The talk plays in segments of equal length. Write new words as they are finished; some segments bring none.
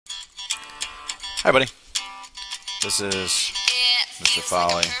Hi, buddy. This is Mr.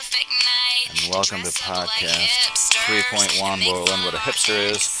 Falli, and welcome to podcast 3.1, where we'll learn what a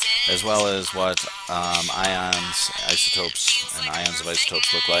hipster is, as well as what ions, isotopes, and ions of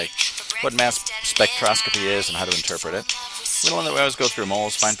isotopes look like, what mass spectroscopy is, and how to interpret it. We're going to always go through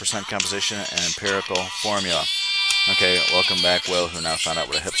moles, fine percent composition, and empirical formula. Okay, welcome back, Will, who now found out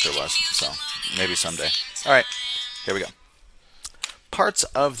what a hipster was, so maybe someday. All right, here we go. Parts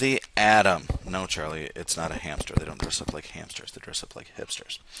of the atom. No, Charlie, it's not a hamster. They don't dress up like hamsters. They dress up like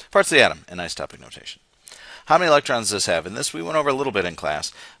hipsters. Parts of the atom in isotopic notation. How many electrons does this have? And this we went over a little bit in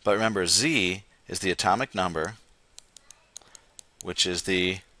class. But remember, Z is the atomic number, which is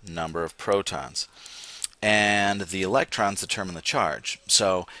the number of protons. And the electrons determine the charge.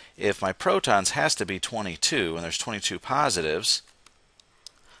 So if my protons has to be 22, and there's 22 positives,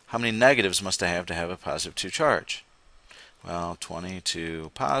 how many negatives must I have to have a positive 2 charge? Well, 22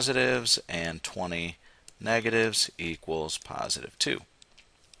 positives and 20 negatives equals positive 2.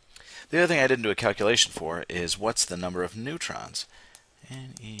 The other thing I didn't do a calculation for is what's the number of neutrons?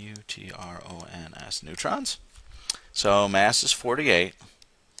 Neutrons, neutrons. So mass is 48.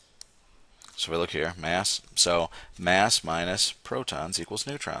 So we look here, mass. So mass minus protons equals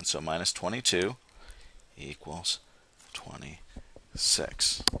neutrons. So minus 22 equals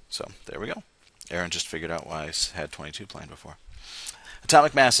 26. So there we go. Aaron just figured out why I had 22 planned before.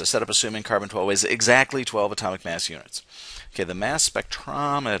 Atomic masses set up assuming carbon-12 weighs exactly 12 atomic mass units. Okay, the mass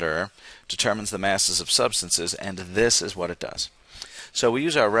spectrometer determines the masses of substances, and this is what it does. So we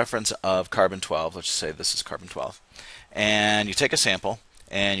use our reference of carbon-12. Let's just say this is carbon-12. And you take a sample,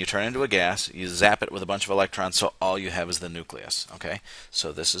 and you turn it into a gas. You zap it with a bunch of electrons, so all you have is the nucleus. Okay,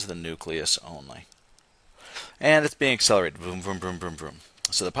 so this is the nucleus only. And it's being accelerated. Boom, boom, boom, boom, boom.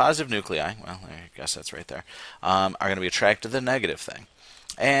 So the positive nuclei, well, I guess that's right there, are going to be attracted to the negative thing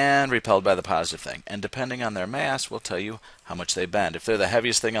and repelled by the positive thing. And depending on their mass, will tell you how much they bend. If they're the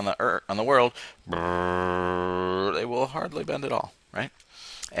heaviest thing on the world, they will hardly bend at all, right?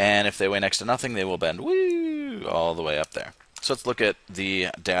 And if they weigh next to nothing, they will bend all the way up there. So let's look at the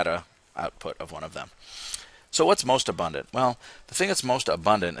data output of one of them. So what's most abundant? Well, the thing that's most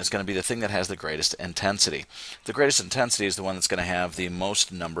abundant is going to be the thing that has the greatest intensity. The greatest intensity is the one that's going to have the most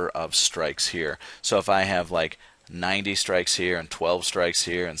number of strikes here. So if I have like 90 strikes here and 12 strikes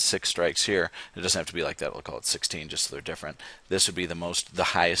here and 6 strikes here, it doesn't have to be like that. We'll call it 16 just so they're different. This would be the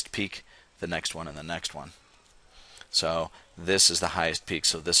highest peak, the next one, and the next one. So this is the highest peak,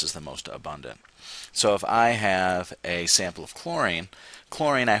 so this is the most abundant. So if I have a sample of chlorine,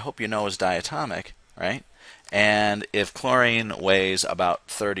 chlorine I hope you know is diatomic, right? And if chlorine weighs about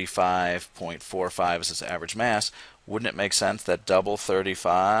 35.45 as its average mass, wouldn't it make sense that double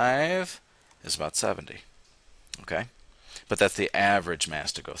 35 is about 70? Okay? But that's the average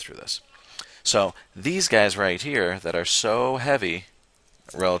mass to go through this. So these guys right here that are so heavy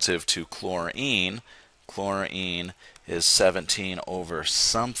relative to chlorine, chlorine is 17 over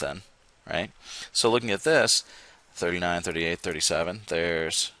something, right? So looking at this, 39, 38, 37,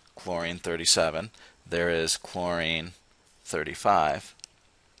 there's chlorine 37. There is chlorine 35.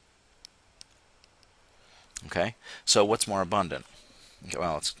 Okay, so what's more abundant? Okay,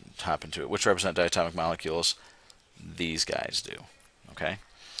 well, let's hop into it. Which represent diatomic molecules? These guys do. Okay,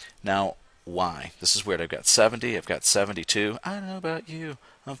 now why? This is weird. I've got 70. I've got 72. I don't know about you.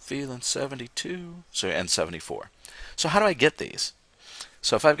 I'm feeling 72. So and 74. So how do I get these?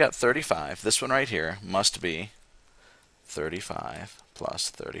 So if I've got 35, this one right here must be 35 plus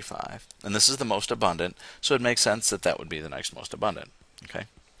 35. And this is the most abundant, so it makes sense that that would be the next most abundant. Okay.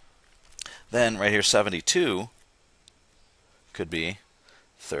 Then right here 72 could be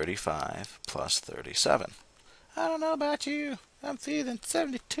 35 plus 37. I don't know about you. I'm feeling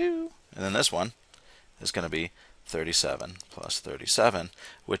 72. And then this one is going to be 37 plus 37,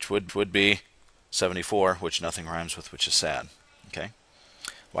 which would be 74, which nothing rhymes with, which is sad. Okay.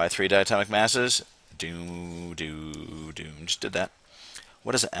 Why 3 diatomic masses? Doom. Just did that.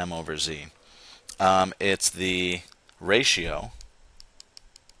 What is M over Z? It's the ratio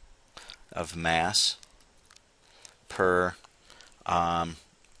of mass per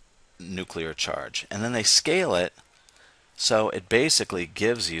nuclear charge. And then they scale it so it basically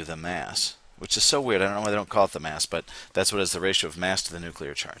gives you the mass, which is so weird. I don't know why they don't call it the mass, but that's what it is, the ratio of mass to the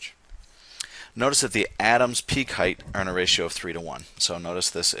nuclear charge. Notice that the atoms' peak height are in a ratio of 3 to 1. So notice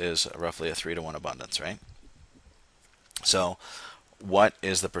this is roughly a 3 to 1 abundance, right? So what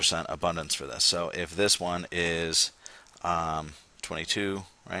is the percent abundance for this? So if this one is 22,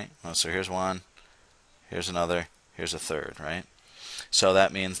 right? Well, so here's one, here's another, here's a third, right? So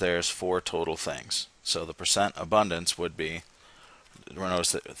that means there's 4 total things. So the percent abundance would be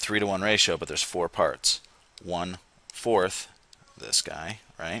Notice that 3-to-1 ratio, but there's 4 parts. 1/4, this guy,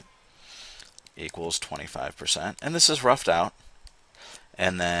 right, equals 25%. And this is roughed out.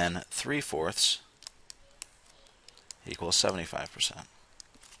 And then 3/4 equals 75%.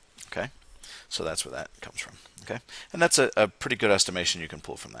 Okay? So that's where that comes from. Okay? And that's a pretty good estimation you can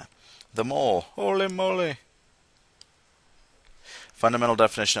pull from that. The mole. Holy moly. Fundamental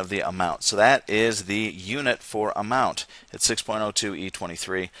definition of the amount. So that is the unit for amount. It's 6.02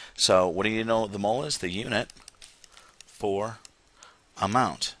 E23. So what do you know the mole is? The unit for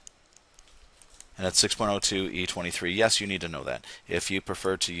amount. And it's 6.02 E23. Yes, you need to know that. If you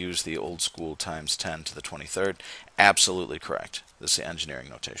prefer to use the old school times 10 to the 23rd, absolutely correct. This is the engineering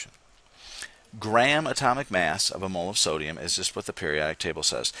notation. Gram atomic mass of a mole of sodium is just what the periodic table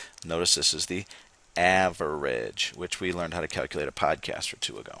says. Notice this is the average, which we learned how to calculate a podcast or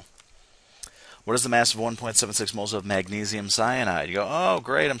 2 ago. What is the mass of 1.76 moles of magnesium cyanide? You go, oh,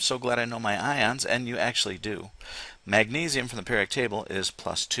 great, I'm so glad I know my ions, and you actually do. Magnesium from the periodic table is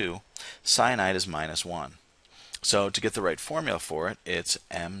 +2. Cyanide is -1. So to get the right formula for it, it's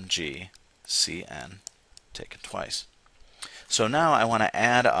MgCN taken twice. So now I want to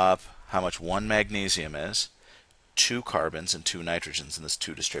add up how much 1 magnesium is, 2 carbons, and 2 nitrogens, and this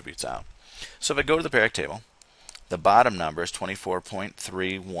 2 distributes out. So if I go to the periodic table, the bottom number is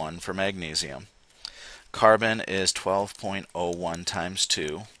 24.31 for magnesium. Carbon is 12.01 times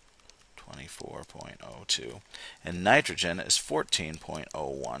 2, 24.02. And nitrogen is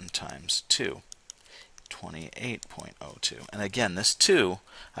 14.01 times 2, 28.02. And again, this 2,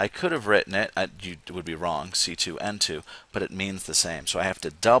 I could have written it, you would be wrong, C2N2, but it means the same. So I have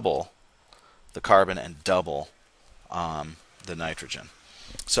to double the carbon and double the nitrogen.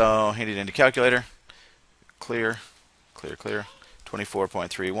 So handy dandy calculator, clear,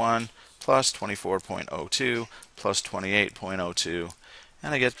 24.31 plus 24.02 plus 28.02,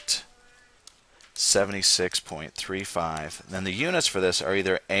 and I get 76.35. Then the units for this are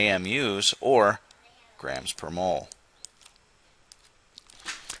either AMUs or grams per mole.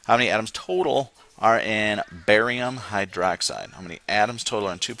 How many atoms total are in barium hydroxide? How many atoms total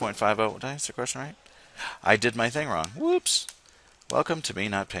are in 2.50? Did I answer the question right? I did my thing wrong. Whoops. Welcome to me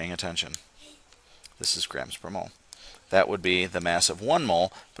not paying attention. This is grams per mole. That would be the mass of 1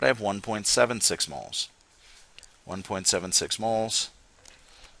 mole, but I have 1.76 moles. 1.76 moles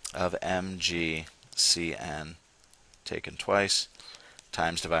of MgCN taken twice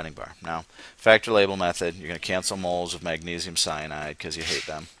times dividing bar. Now, factor label method, you're going to cancel moles of magnesium cyanide because you hate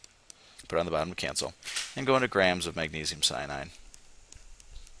them. Put it on the bottom to cancel. And go into grams of magnesium cyanide.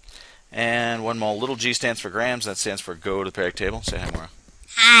 And 1 mole, little g stands for grams. That stands for go to the periodic table. Say hi, Maura.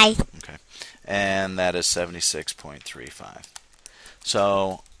 Hi. Okay. And that is 76.35.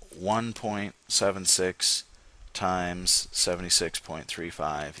 So 1.76 times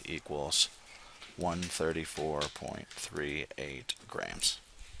 76.35 equals 134.38 grams.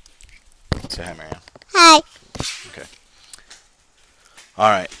 Say hi, Marianne. Hi. Okay. All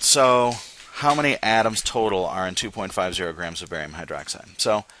right. So how many atoms total are in 2.50 grams of barium hydroxide?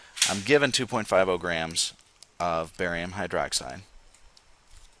 So I'm given 2.50 grams of barium hydroxide.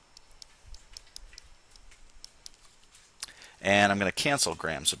 And I'm going to cancel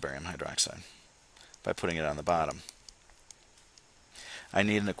grams of barium hydroxide by putting it on the bottom. I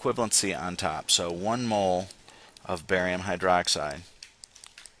need an equivalency on top. So 1 mole of barium hydroxide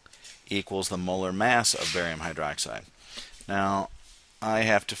equals the molar mass of barium hydroxide. Now, I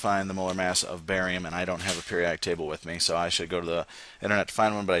have to find the molar mass of barium, and I don't have a periodic table with me, so I should go to the internet to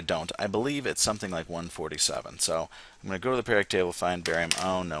find one, but I don't. I believe it's something like 147. So I'm going to go to the periodic table, find barium.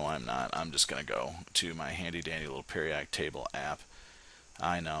 Oh, no, I'm not. I'm just going to go to my handy-dandy little periodic table app.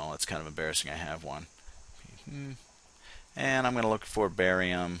 I know, it's kind of embarrassing I have one. And I'm going to look for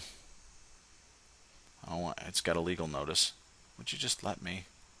barium. Oh, it's got a legal notice. Would you just let me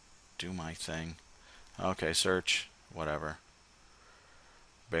do my thing? Okay, search, whatever.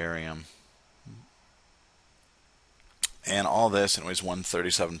 Barium. And all this, and it weighs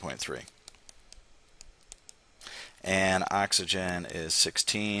 137.3. And oxygen is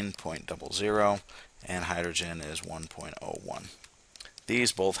 16.00, and hydrogen is 1.01.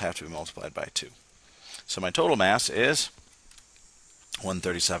 These both have to be multiplied by 2. So my total mass is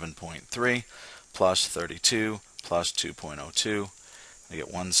 137.3 plus 32 plus 2.02. I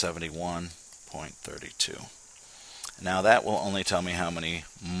get 171.32. Now that will only tell me how many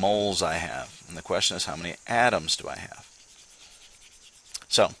moles I have. And the question is, how many atoms do I have?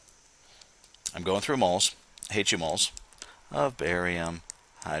 So, I'm going through moles, HU moles, of barium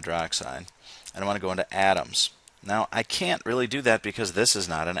hydroxide. And I want to go into atoms. Now, I can't really do that because this is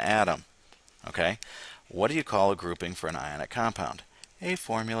not an atom. Okay? What do you call a grouping for an ionic compound? A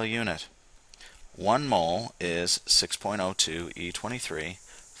formula unit. 1 mole is 6.02 E23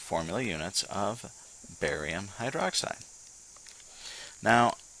 formula units of barium hydroxide.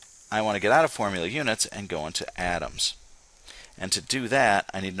 Now, I want to get out of formula units and go into atoms. And to do that,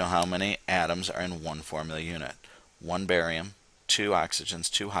 I need to know how many atoms are in one formula unit. 1 barium, 2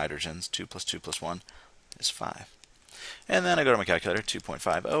 oxygens, 2 hydrogens, 2 plus 2 plus 1 is 5. And then I go to my calculator,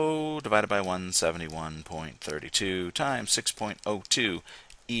 2.50 divided by 171.32 times 6.02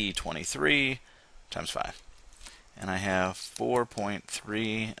 E23 times 5. And I have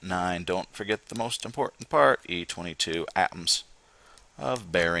 4.39, don't forget the most important part, E22 atoms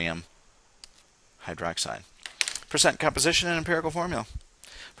of barium hydroxide. Percent composition and empirical formula.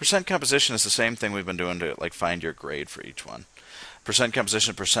 Percent composition is the same thing we've been doing to find your grade for each one. Percent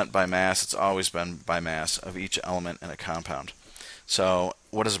composition, percent by mass, it's always been by mass of each element in a compound. So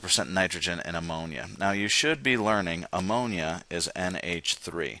what is a percent nitrogen in ammonia? Now you should be learning ammonia is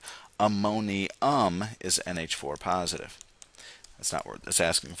NH3. Ammonium is NH4 positive. That's not what it's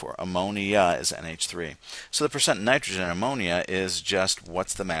asking for. Ammonia is NH3. So the percent nitrogen in ammonia is just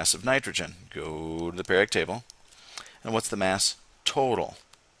what's the mass of nitrogen. Go to the periodic table. And what's the mass total?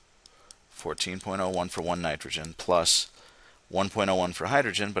 14.01 for 1 nitrogen plus 1.01 for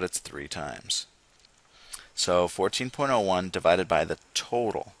hydrogen, but it's 3 times. So 14.01 divided by the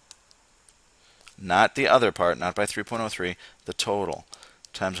total. Not the other part, not by 3.03, the total.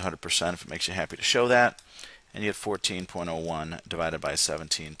 Times 100% if it makes you happy to show that. And you get 14.01 divided by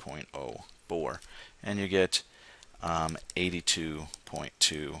 17.04. And you get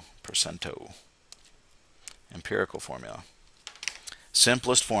 82.2%. Empirical formula.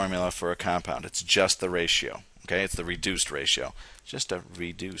 Simplest formula for a compound. It's just the ratio. Okay, it's the reduced ratio. Just a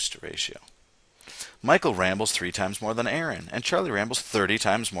reduced ratio. Michael rambles 3 times more than Aaron, and Charlie rambles 30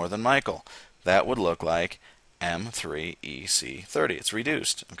 times more than Michael. That would look like M3EC30. It's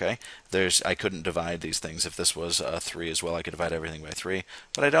reduced. Okay, I couldn't divide these things. If this was 3 as well, I could divide everything by 3,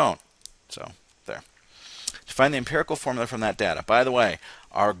 but I don't. So there. To find the empirical formula from that data. By the way,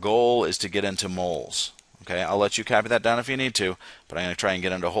 our goal is to get into moles. Okay, I'll let you copy that down if you need to, but I'm going to try and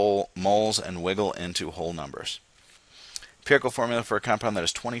get into whole moles and wiggle into whole numbers. Empirical formula for a compound that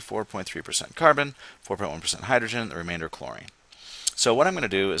is 24.3% carbon, 4.1% hydrogen, the remainder chlorine. So what I'm going to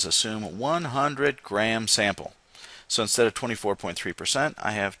do is assume 100 gram sample. So instead of 24.3%,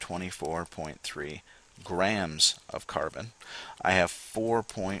 I have 24.3 grams of carbon. I have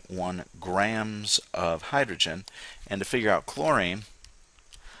 4.1 grams of hydrogen. And to figure out chlorine,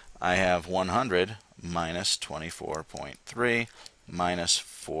 I have 100 minus 24.3 minus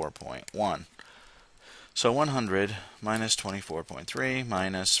 4.1. So 100 minus 24.3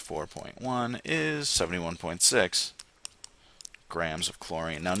 minus 4.1 is 71.6 grams of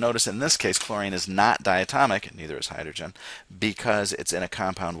chlorine. Now notice in this case chlorine is not diatomic, neither is hydrogen, because it's in a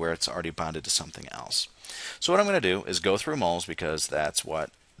compound where it's already bonded to something else. So what I'm going to do is go through moles because that's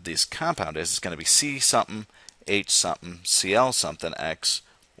what this compound is. It's going to be C something, H something, Cl something, X,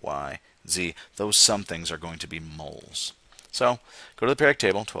 Y, Z. Those somethings are going to be moles. So go to the periodic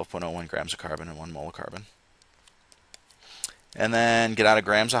table, 12.01 grams of carbon and 1 mole of carbon. And then get out of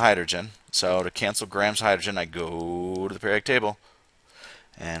grams of hydrogen. So to cancel grams of hydrogen, I go to the periodic table.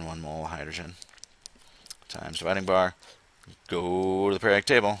 And 1 mole of hydrogen times dividing bar. Go to the periodic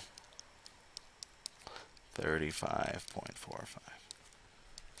table. 35.45.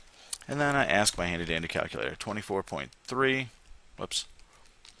 And then I ask my handy dandy calculator. 24.3, whoops,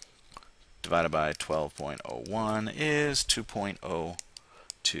 divided by 12.01 is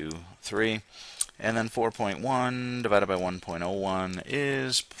 2.023. And then 4.1 divided by 1.01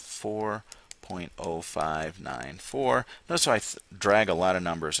 is 4.0594. Notice how I drag a lot of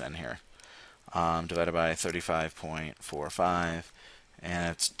numbers in here. Divided by 35.45,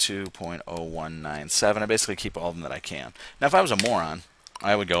 and it's 2.0197. I basically keep all of them that I can. Now, if I was a moron,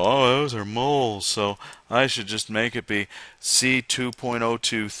 I would go, oh, those are moles, so I should just make it be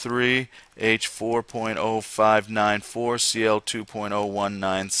C2.023, H4.0594, Cl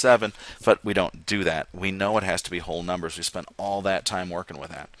 2.0197, but we don't do that. We know it has to be whole numbers. We spent all that time working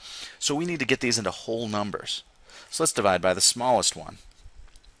with that. So we need to get these into whole numbers. So let's divide by the smallest one.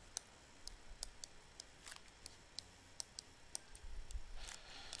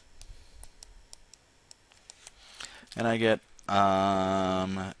 And I get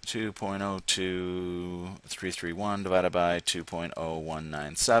 2.02331 divided by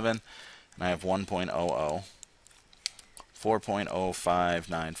 2.0197, and I have 1.00.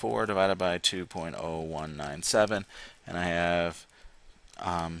 4.0594 divided by 2.0197, and I have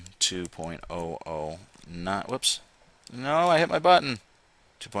 2.009. Whoops! No, I hit my button.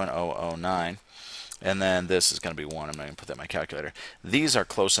 2.009. And then this is going to be 1. I'm not going to put that in my calculator. These are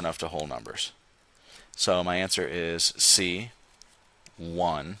close enough to whole numbers. So my answer is C1,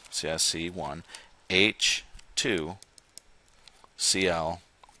 C1, H2,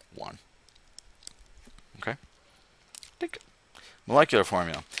 Cl1. Okay? Molecular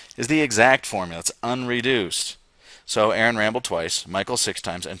formula is the exact formula. It's unreduced. So Aaron rambled twice, Michael 6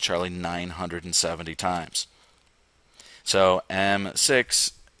 times, and Charlie 970 times. So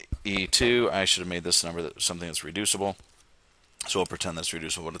M6E2, I should have made this number something that's reducible. So we'll pretend that's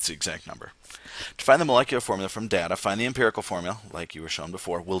reducible, but it's the exact number. To find the molecular formula from data, find the empirical formula, like you were shown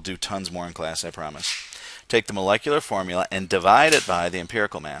before. We'll do tons more in class, I promise. Take the molecular formula and divide it by the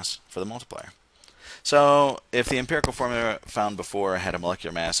empirical mass for the multiplier. So if the empirical formula found before had a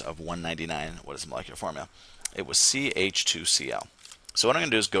molecular mass of 199, what is the molecular formula? It was CH2Cl. So what I'm going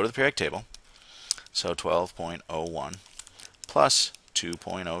to do is go to the periodic table. So 12.01 plus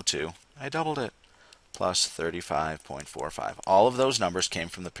 2.02, I doubled it, plus 35.45. All of those numbers came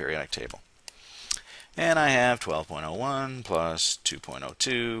from the periodic table. And I have 12.01 plus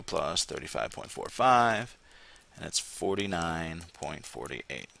 2.02 plus 35.45, and it's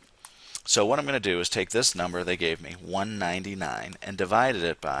 49.48. So what I'm going to do is take this number they gave me, 199, and divided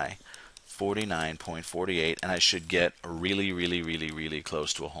it by 49.48, and I should get really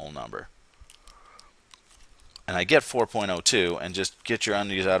close to a whole number. And I get 4.02, and just get your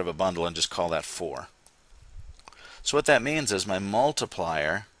undies out of a bundle and just call that 4. So what that means is my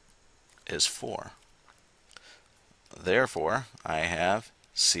multiplier is 4. Therefore, I have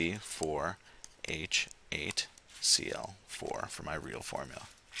C4H8Cl4 for my real formula.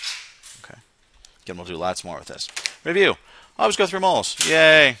 Okay. Again, we'll do lots more with this. Review. Always go through moles.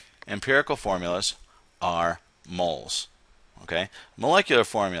 Yay! Empirical formulas are moles. Okay. Molecular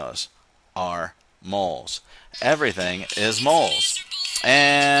formulas are moles. Everything is moles.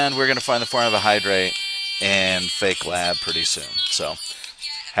 And we're going to find the formula of a hydrate in fake lab pretty soon. So,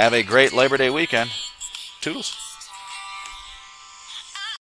 have a great Labor Day weekend. Toodles.